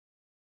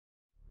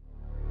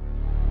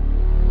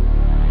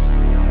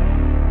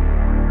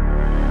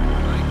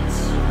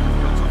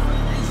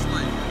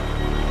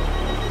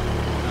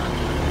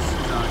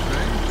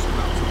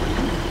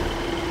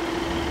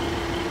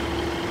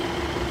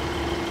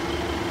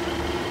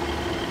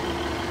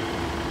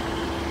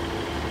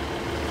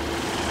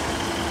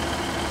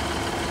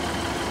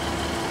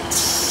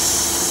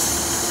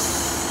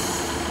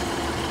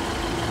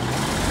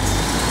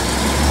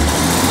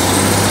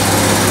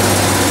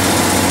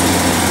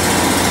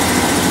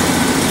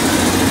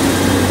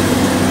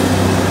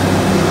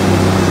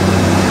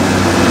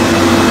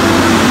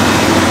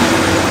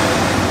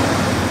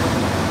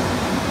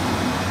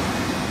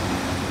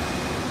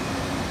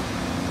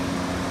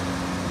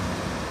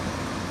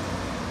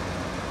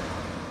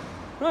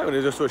Right, we're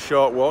going to just do a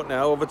short walk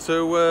now over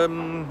to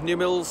New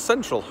Mills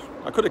Central.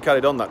 I could have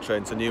carried on that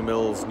train to New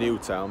Mills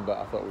Newtown, but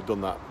I thought we'd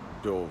done that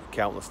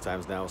countless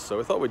times now, so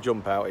we thought we'd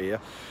jump out here,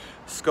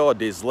 score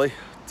Disley,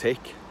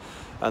 tick,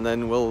 and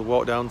then we'll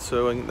walk down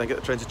to and then get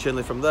the train to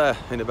Chinley from there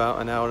in about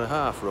an hour and a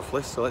half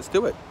roughly. So let's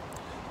do it.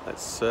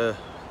 Let's do it.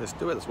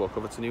 Let's walk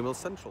over to New Mills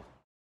Central.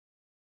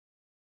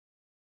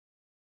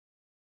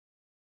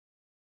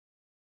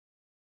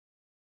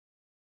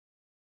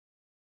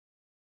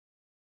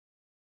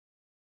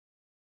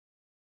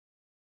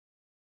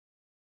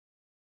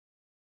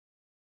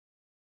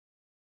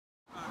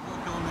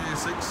 Walk along the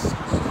A6, just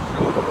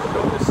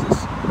short distance.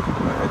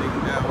 We're heading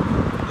down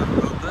that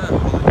road there,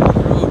 Hyde North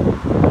Road,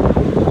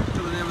 to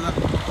the name of that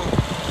pub,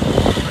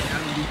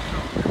 Andy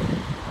Cock.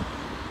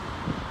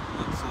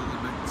 That's a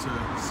little bit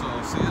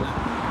saucy, isn't it?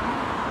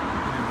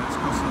 Anyway, let's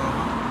cross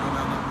over, go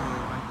down that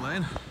motorbike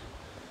lane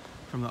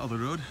from that other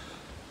road,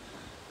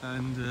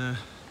 and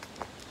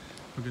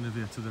we're going to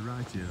veer to the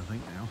right here, I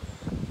think, now.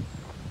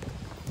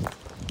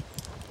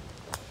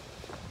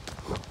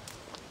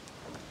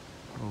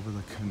 Over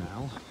the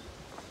canal.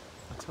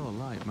 I tell a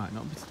lie, it might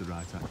not be to the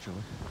right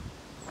actually.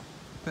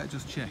 Better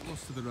just check.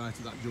 What's to the right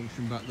of that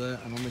junction back there,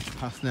 and on this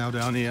path now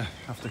down here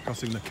after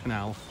crossing the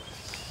canal.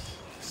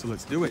 So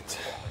let's do it.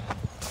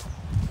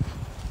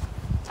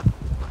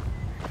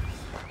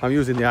 I'm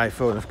using the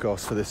iPhone of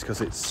course for this because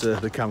it's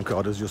the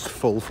camcorder's just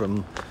full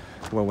from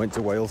when I went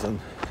to Wales and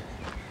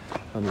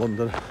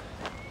London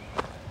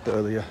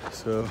earlier.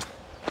 So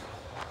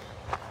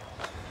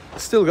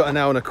still got an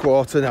hour and a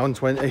quarter, an hour and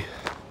 20.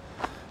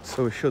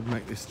 So we should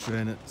make this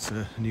train at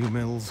New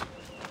Mills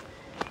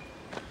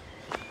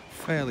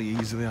fairly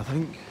easily, I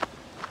think.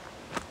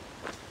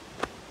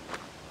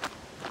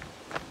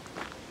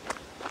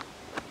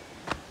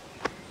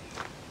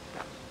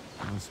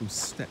 There's some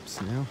steps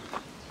now.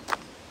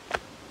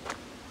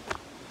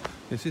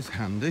 This is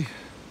handy.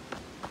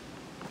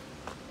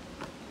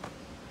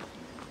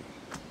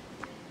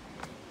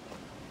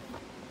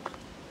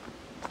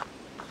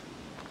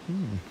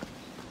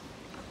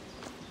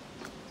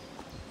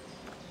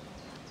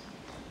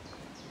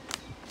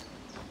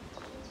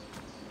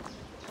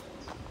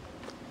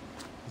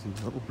 There's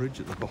a little bridge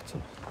at the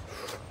bottom.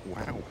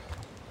 Wow.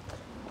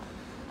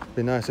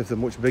 Be nice if the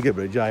much bigger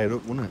bridge higher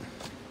up, wouldn't it?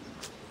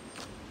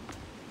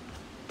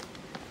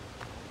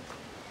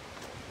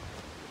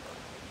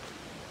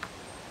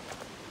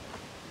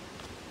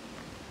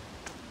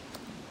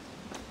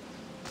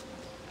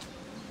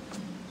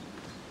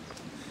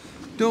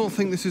 Don't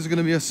think this is going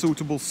to be a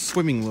suitable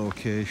swimming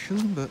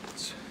location,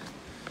 but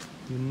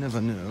you never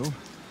know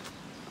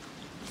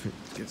if it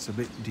gets a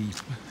bit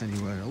deeper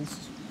anywhere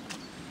else.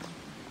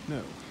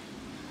 No,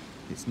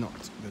 it's not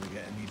going to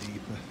get any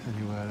deeper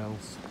anywhere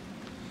else.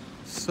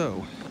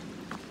 So,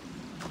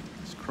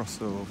 let's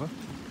cross over,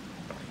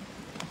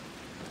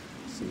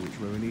 see which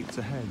way we need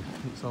to head.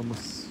 It's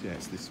almost, yeah,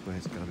 it's this way,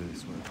 it's got to be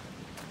this way.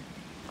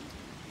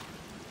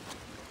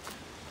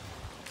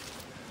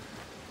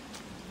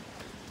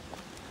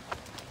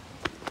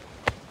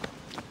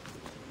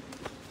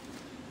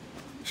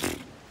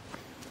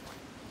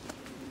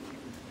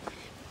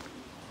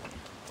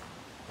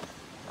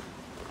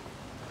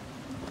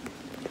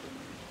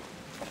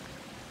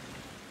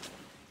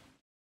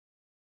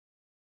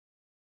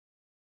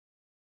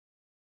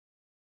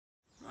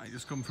 Right,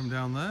 just come from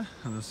down there,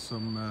 and there's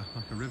some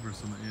like a river or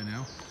something here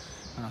now,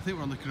 and I think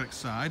we're on the correct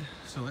side.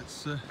 So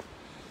let's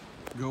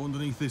go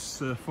underneath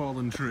this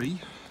fallen tree,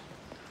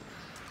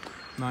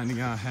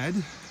 minding our head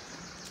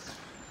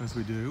as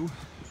we do.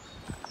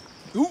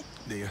 Ooh,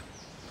 dear!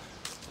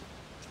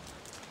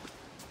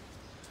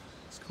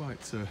 It's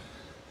quite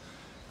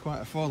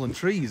a fallen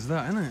tree, is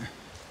that, isn't it?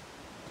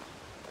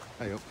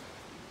 Hey up.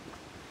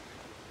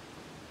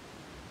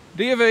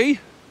 DV?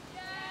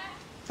 Yeah.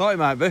 Thought it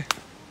might be.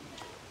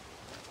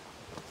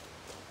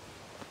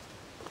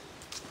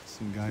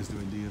 Some guys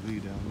doing D&V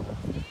down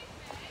there.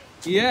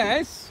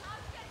 Yes.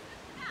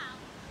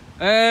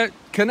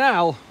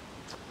 Canal.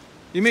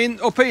 You mean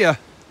up here?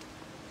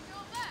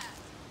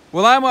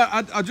 Well,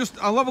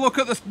 I'll have a look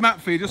at the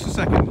map for you just a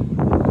second.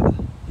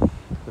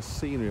 The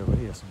scenery over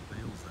here, some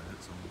bales there,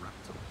 it's all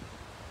wrapped up.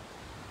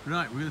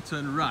 Right, we're going to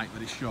turn right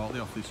very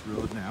shortly off this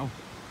road now,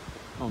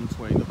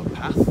 onto another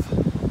path.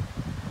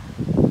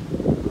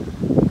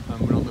 And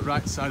we're on the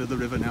right side of the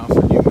river now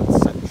for New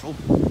Mills Central.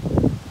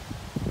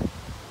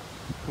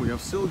 We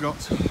have still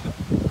got a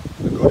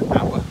good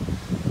hour,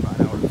 about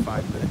an hour and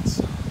 5 minutes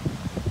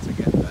to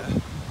get there.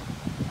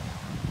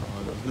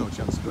 Oh, there's no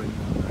chance of going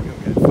down there. I'm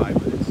going to get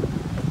 5 minutes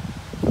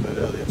for the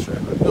earlier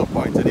train, but no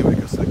point anyway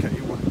because we'd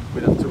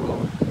have to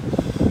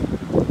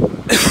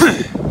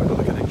with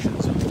other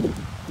connections.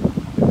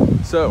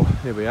 So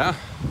here we are,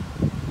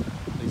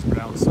 these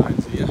brown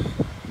signs here,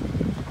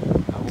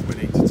 are what we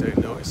need to take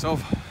notice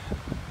of.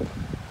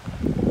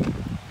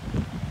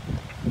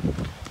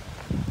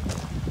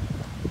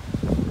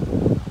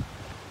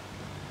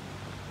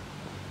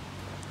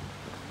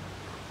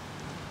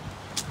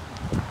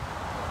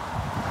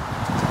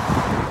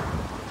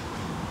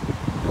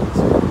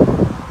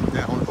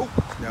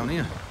 Down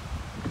here.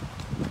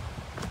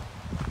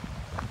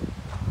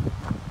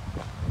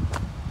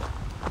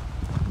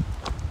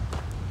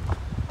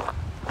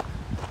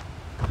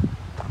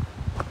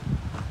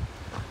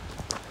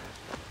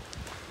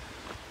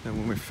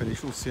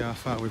 We'll see how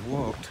far we've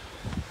walked.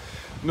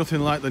 Nothing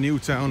like the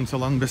Newtown to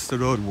Lancaster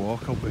Road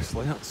walk,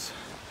 obviously. That's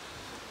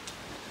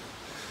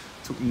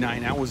took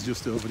 9 hours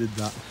just over, did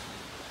that,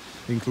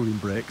 including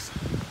breaks.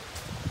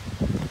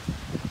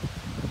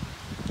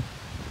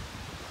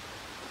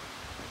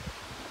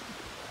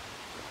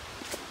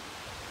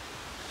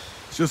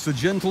 It's just a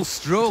gentle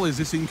stroll, is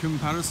this, in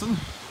comparison?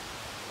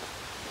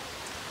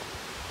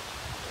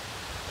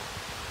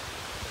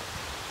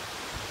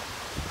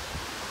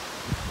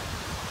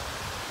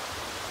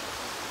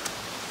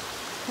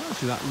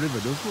 Actually, that river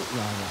does look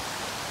rather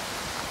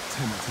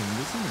tempting,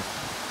 doesn't it?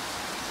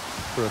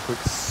 For a quick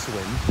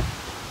swim.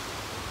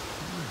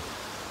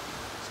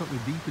 It's not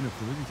really deep enough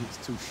though, is it?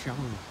 It's too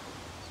shallow.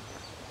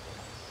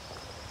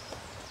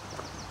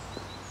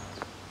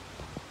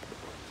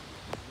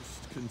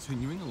 Just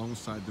continuing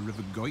alongside the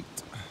River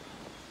Goit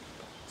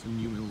to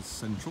New Mills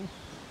Central.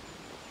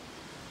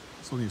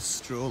 It's only a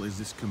stroll, is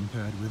this,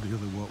 compared with the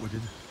other walk we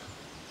did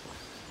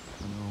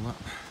and all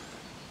that.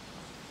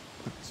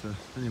 But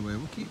anyway,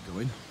 we'll keep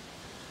going.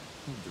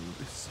 We'll do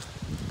this.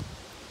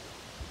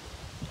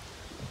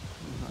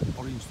 That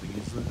orange thing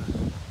is there.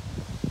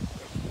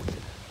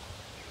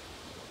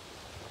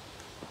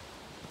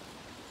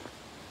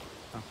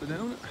 Up and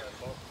down.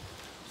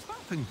 What's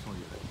that thing for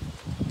you?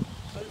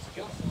 It's a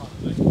gas lamp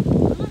thing.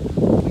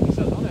 I think it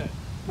says on it.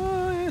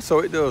 Oh yeah, so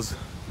it does.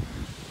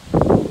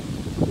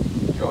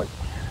 Joy.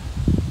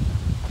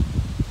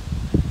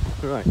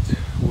 Right,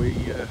 we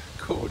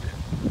could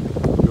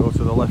go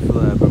to the left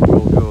there, but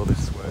we'll go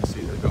this way,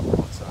 see they've got more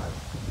time.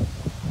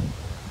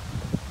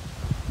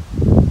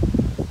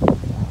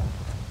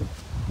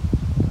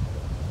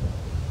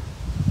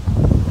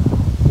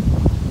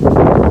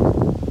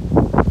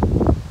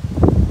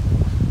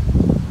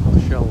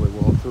 Shall we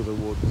walk through the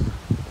woods?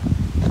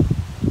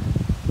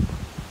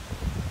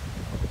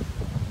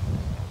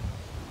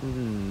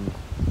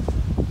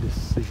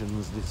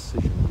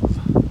 Decisions.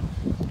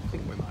 I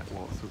think we might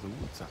walk through the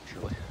woods,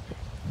 actually.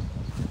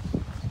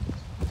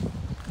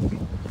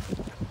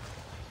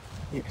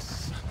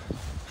 Yes.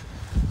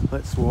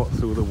 Let's walk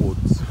through the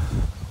woods.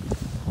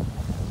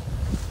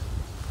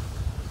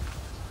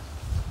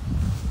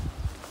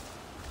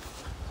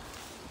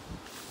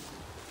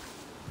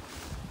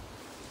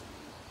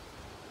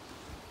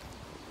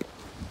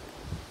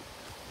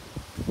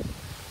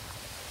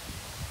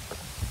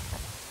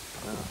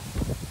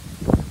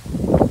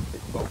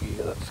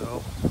 That's all.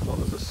 I thought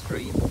there was a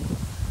stream.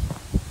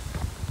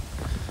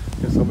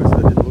 Yes,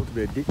 obviously there didn't look to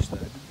be a ditch there,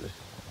 did there?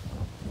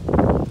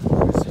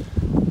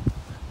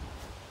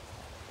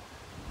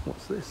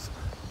 What's this?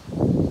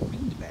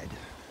 Reed bed.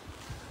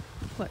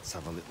 Let's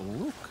have a little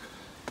look.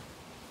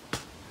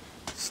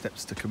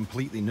 Steps to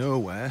completely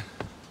nowhere.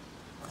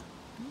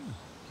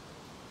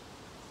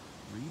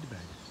 Reed bed.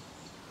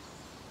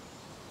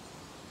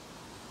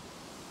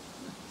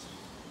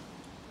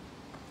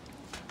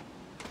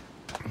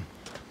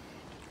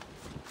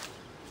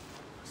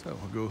 So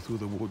I'll go through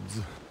the woods.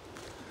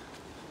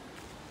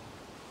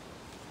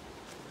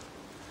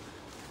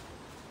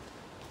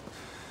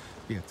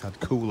 Yeah, it's had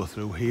cooler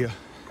through here.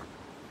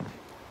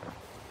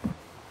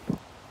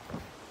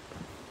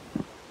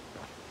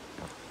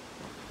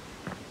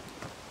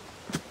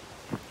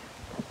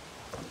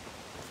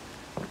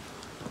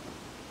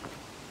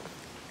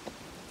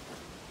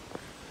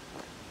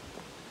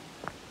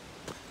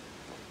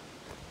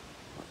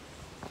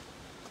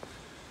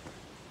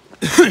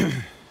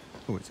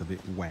 Oh, it's a bit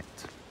wet.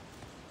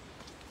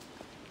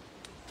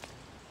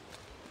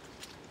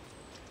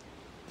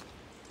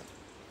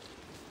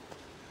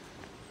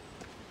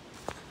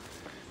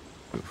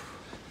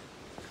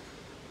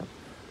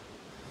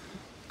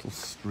 Little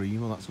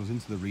stream, well that goes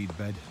into the reed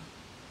bed.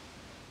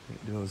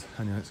 It does.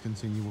 Anyway, let's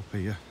continue up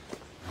here.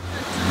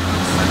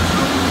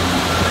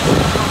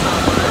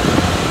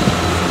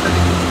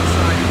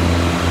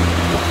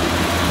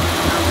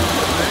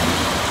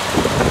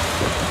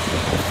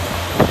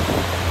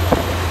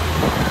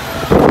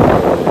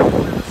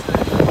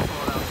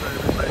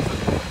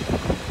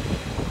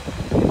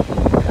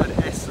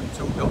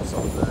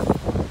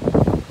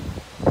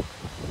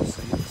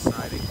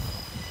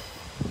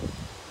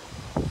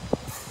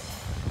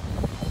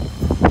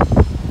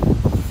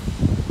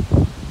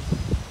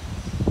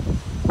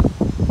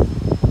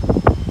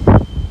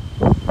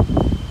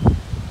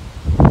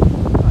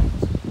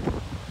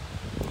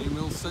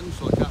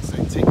 Central, I can't say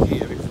tick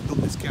here because I've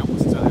done this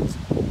countless times.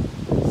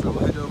 So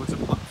we'll head over to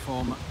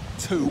platform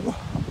 2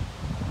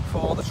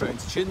 for the train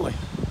to Chinley.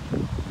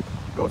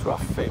 Go to our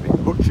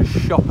favourite butcher's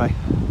shop, eh?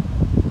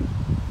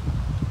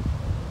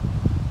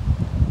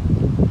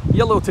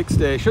 Yellow Tick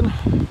station.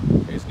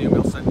 Here's New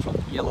Mills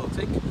Central, Yellow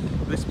Tick.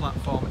 This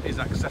platform is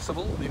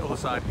accessible, the other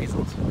side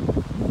isn't,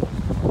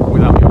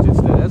 without using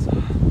stairs.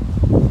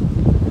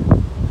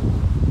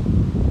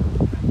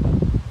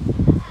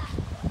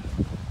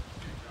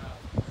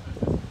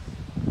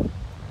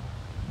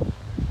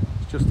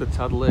 Just a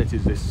tad late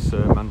is this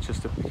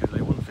Manchester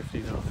Piccadilly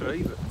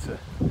 1:15:03, but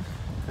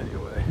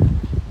anyway.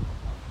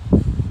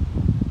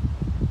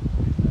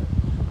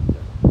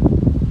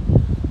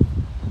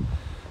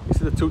 You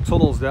see the two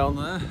tunnels down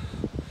there.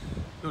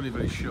 They're only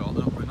very short,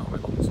 they're not very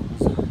long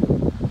tunnels.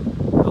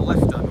 The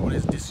left hand one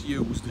is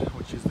disused,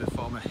 which is the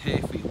former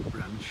Hayfield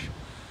branch,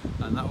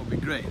 and that would be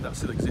great if that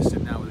still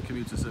existed now with the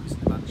commuter service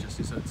in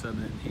Manchester instead of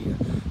terminating here.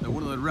 The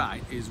one on the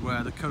right is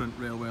where the current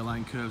railway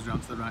line curves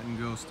round to the right and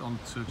goes on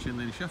to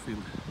Chinley and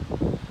Sheffield,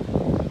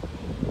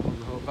 on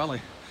the Hope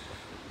Valley.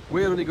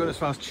 We're only going as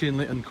far as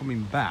Chinley and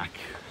coming back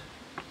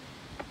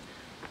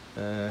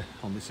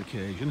on this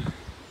occasion,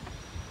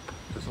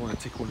 because I want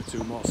to tick one or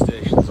two more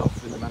stations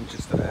off in the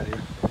Manchester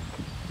area.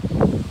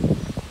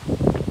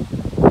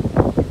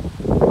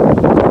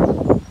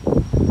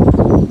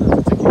 There's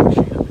a ticking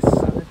machine at this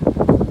side.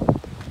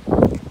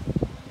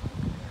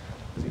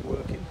 Is it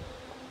working?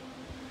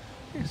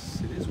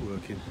 Yes, it is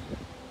working.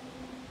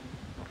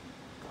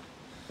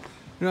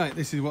 Right,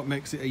 this is what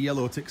makes it a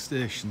yellow tick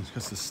station,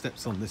 because there's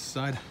steps on this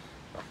side,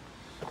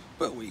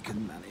 but we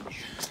can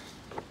manage.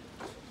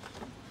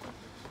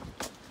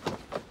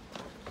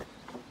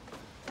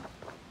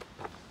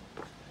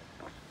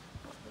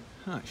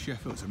 Right,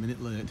 Sheffield's a minute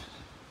late.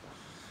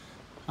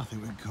 I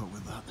think we can cope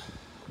with that.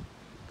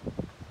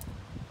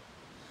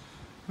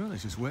 Well,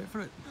 let's just wait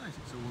for it. Right,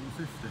 it's a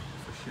 150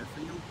 for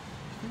Sheffield.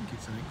 I think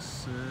it's an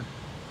yes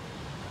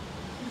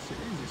it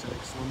is, it's an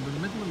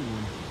ex-London Midland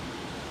one.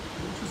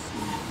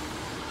 Interesting.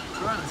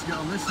 Right, let's get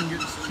on this and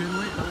get to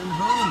Chinley and then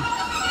home.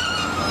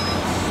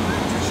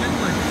 Straight to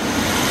Chinley.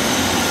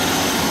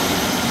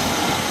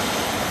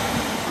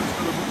 First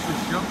got a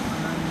butcher's shop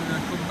and then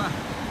come back,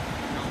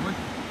 shall we?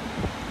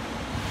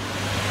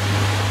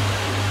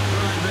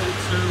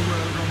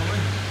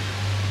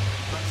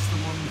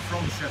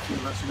 From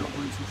Sheffield, actually not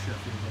going to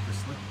Sheffield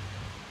obviously.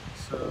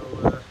 So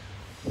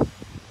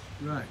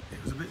right,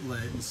 it was a bit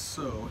late and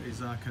so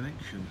is our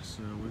connection, so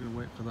we're going to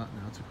wait for that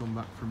now to come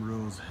back from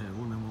Rose Hill,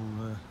 and then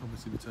we'll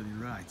obviously be turning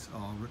right,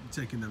 or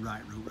taking the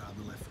right route rather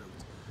than the left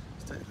route.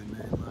 It's taking the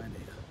main line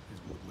here, is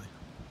Woodley.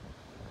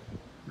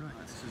 Right,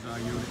 this is our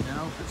unit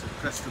now. It's a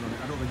Preston on it.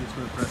 I don't think it's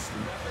for a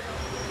Preston.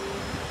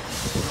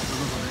 Not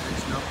for us on it,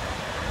 it's not.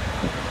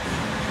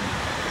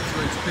 So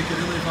it's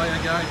Piccadilly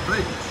via Guide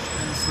Bridge.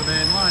 Hence the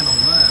main line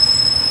on there.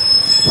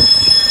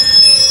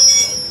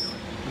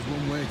 There's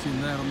one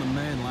waiting there on the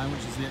main line,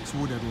 which is the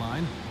ex-Woodhead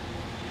line.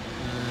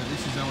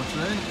 This is our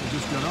train, we've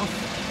just gone off.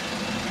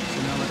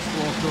 So now let's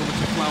walk over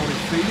to Flowery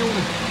Field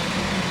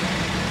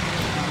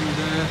and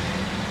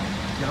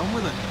get on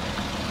with it.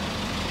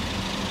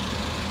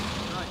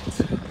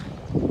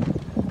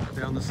 Right,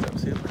 down the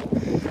steps here.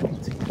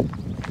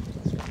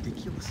 It's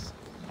ridiculous.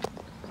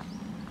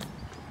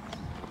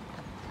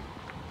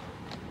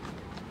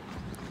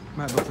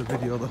 Might be able to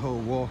video the whole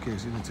walk here,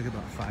 so it's going to take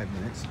about 5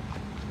 minutes.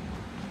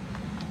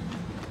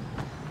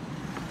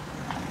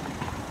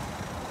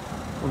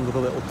 Under the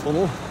little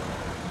tunnel,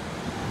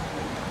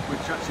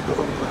 which actually goes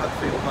under the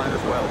Hadfield line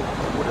as well,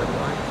 the Woodhead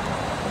line.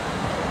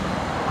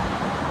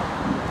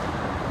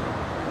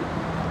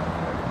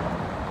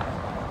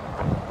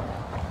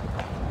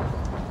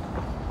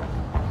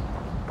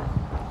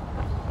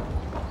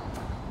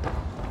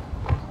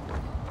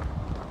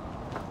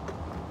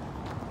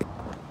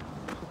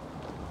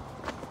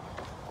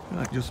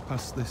 Right, just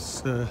past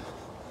this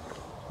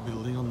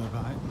building on the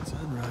right and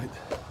turn right.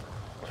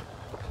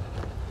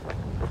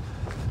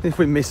 If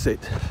we miss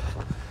it,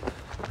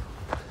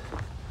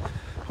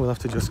 we'll have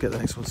to just get the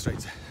next one straight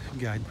to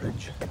Guide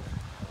Bridge.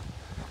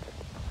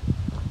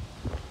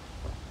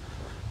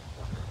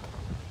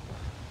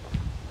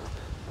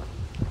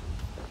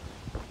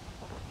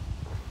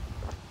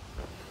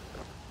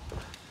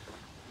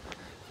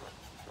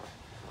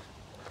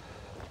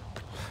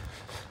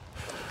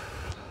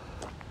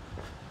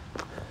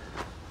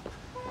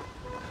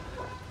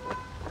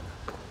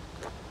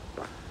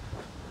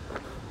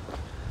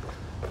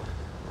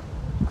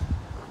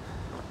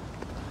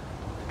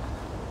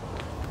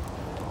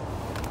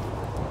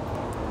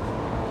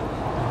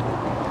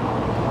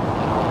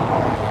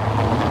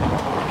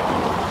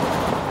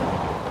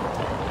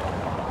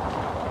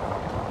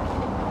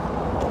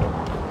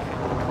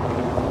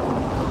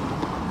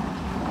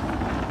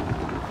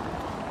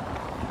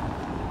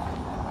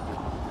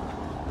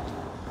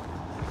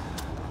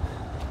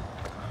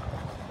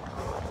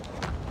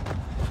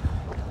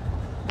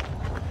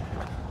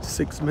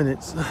 Six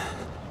minutes.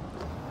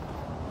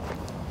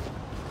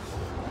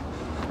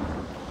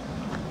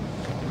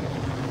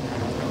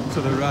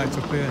 To the right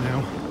up here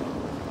now.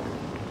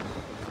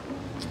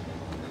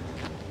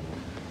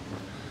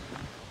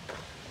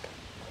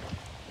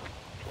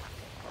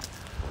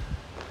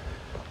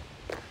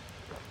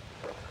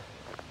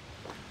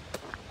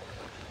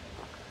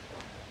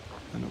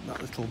 And up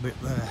that little bit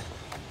there,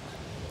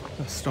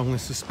 I strongly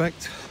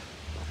suspect.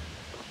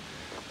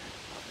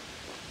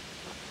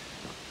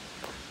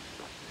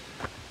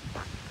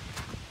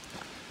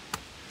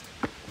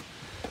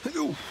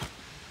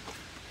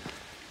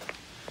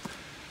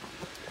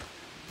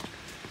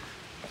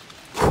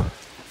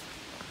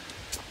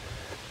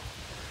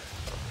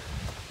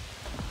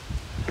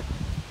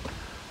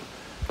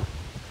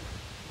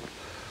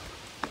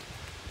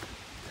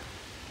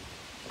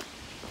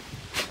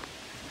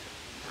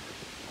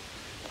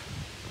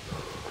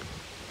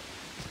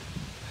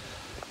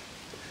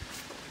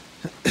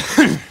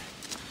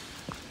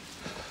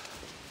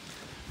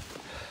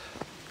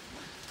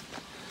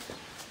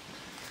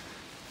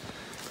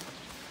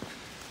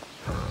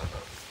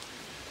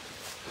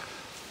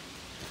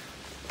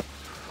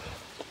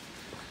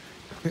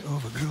 A bit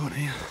overgrown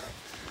here.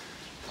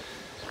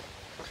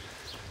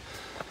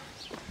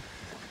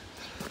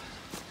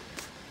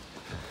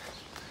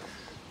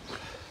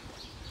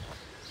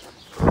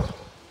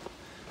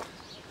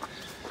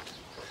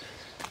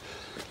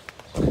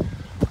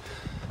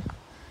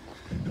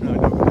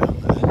 Right, don't go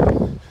down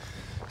there.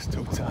 It's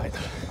too tight.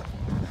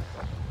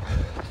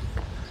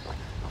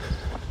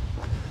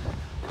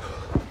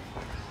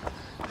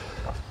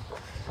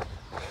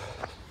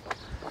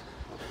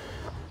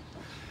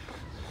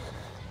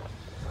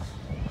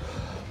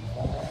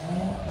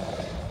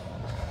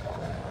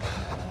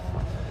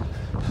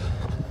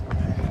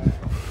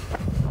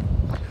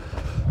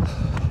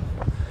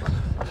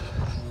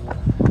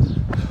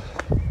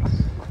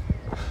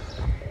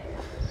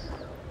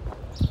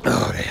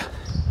 Oh dear.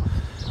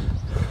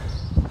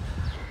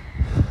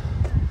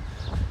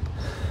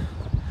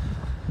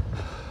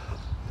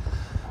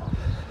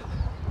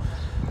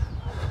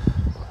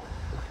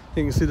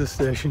 You can see the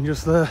station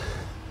just there.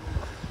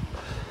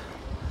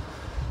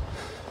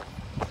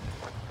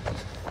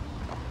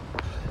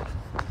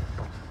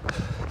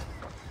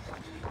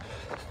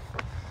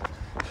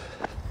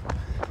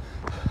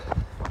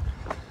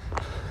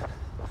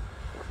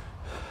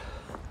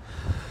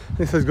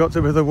 This has got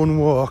to be the one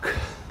walk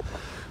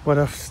where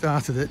I've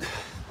started it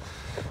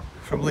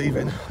from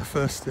leaving the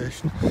first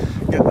station,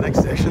 get the next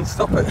station,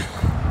 stop it.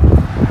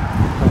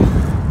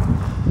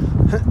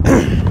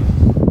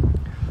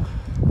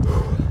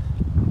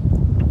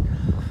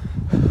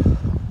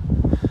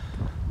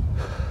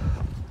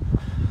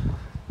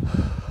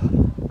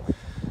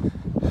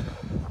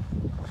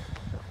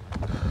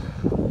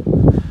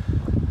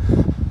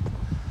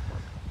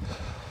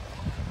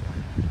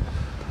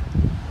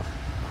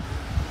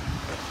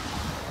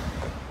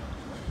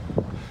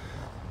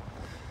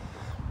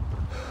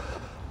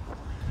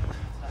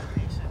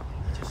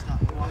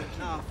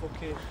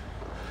 Okay.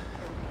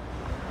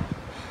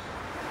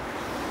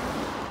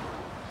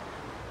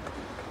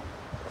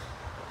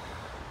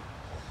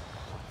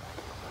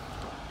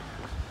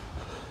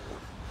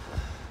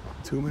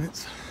 2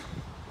 minutes.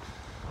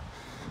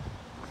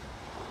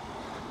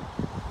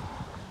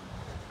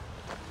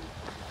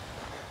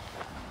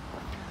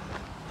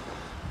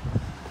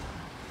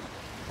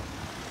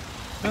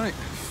 Right,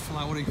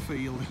 Flowery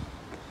Field.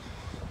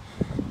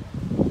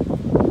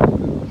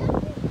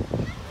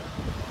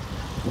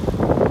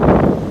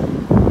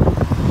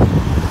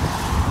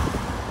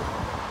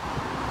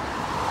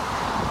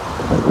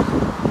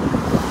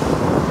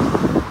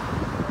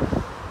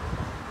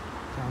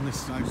 Down this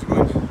side, so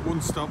going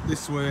one stop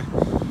this way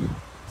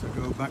to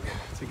go back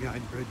to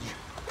Hyde Bridge.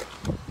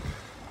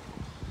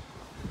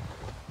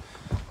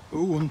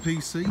 Oh, one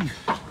PC.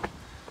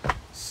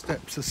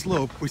 Steps, a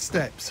slope with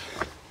steps.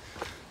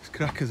 It's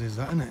crackers, is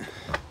that, isn't it?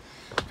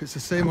 If it's the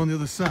same on the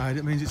other side,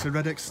 it means it's a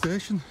red X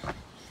station.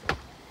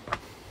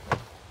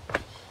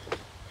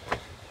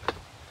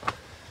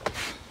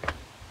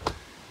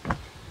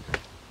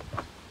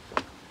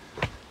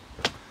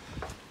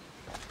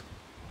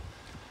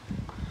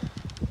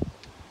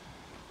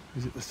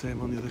 Is it the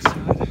same on the other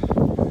side?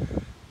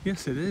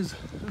 Yes, it is.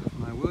 Oh,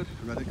 my word,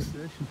 red X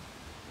station.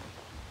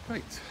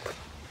 Right,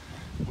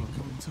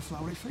 welcome to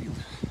Flowery Field.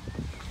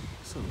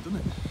 So we've done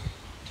it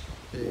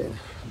in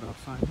about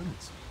 5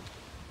 minutes.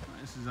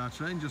 Right, this is our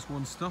train, just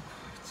one stop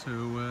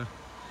to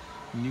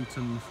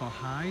Newton for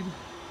Hyde.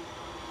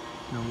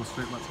 Now we'll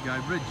straight back to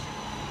Hyde Bridge.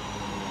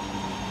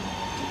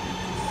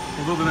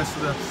 We'll go the rest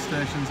of the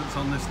stations that's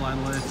on this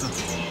line later.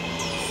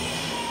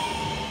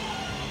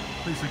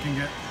 At least we can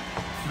get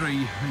 3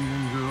 in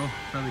one go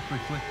fairly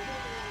quickly.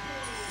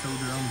 2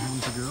 down,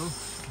 1 to go.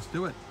 Let's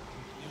do it.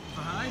 Newton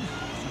for Hyde,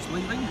 just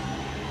leaving.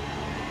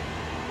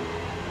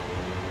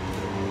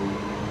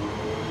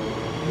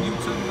 Newton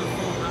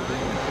for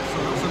Hyde, so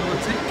that's another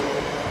tick.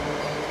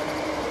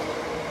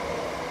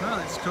 Now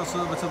let's cross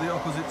over to the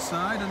opposite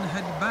side and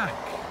head back.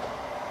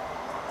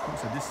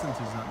 What's the distance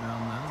is that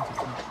down there?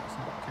 It's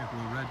not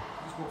carefully read.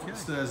 Just walk up the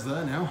stairs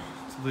there now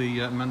to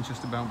the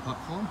Manchester bound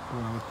platform,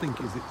 or I would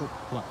think is the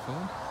up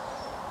platform,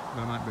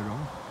 but I might be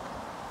wrong.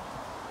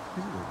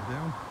 Is it up or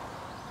down?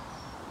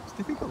 It's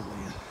difficult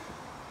here.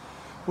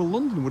 Well,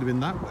 London would have been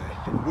that way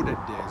in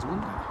Woodhead days,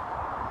 wouldn't it?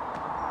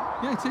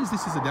 Yeah, it is.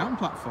 This is a down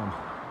platform.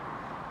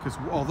 Because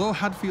although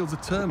Hadfield's a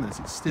terminus,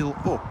 it's still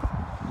up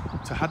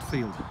to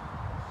Hadfield.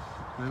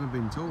 I've never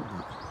been told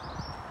that.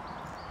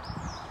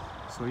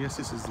 So yes,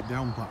 this is the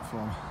down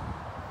platform.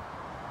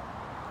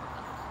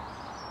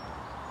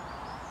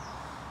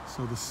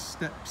 So the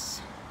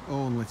steps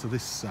only to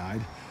this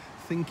side.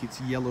 I think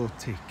it's yellow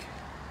tick.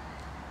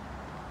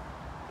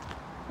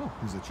 Oh,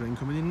 there's a train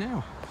coming in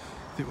now.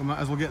 I think we might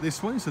as well get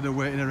this one instead of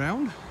waiting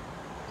around.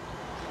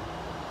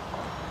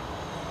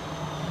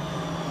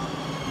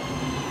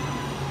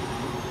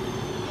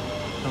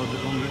 A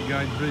bit longer at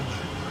Hyde Bridge.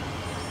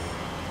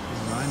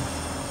 Never mind.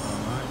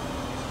 Alright.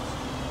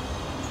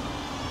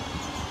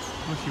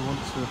 Unless you want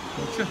to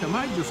check, I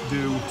might just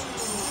do. What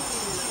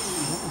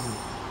was it?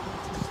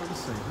 What did I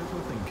say? What do I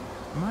think?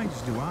 I might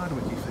just do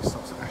Hardwick if this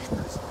stops at Ashbury.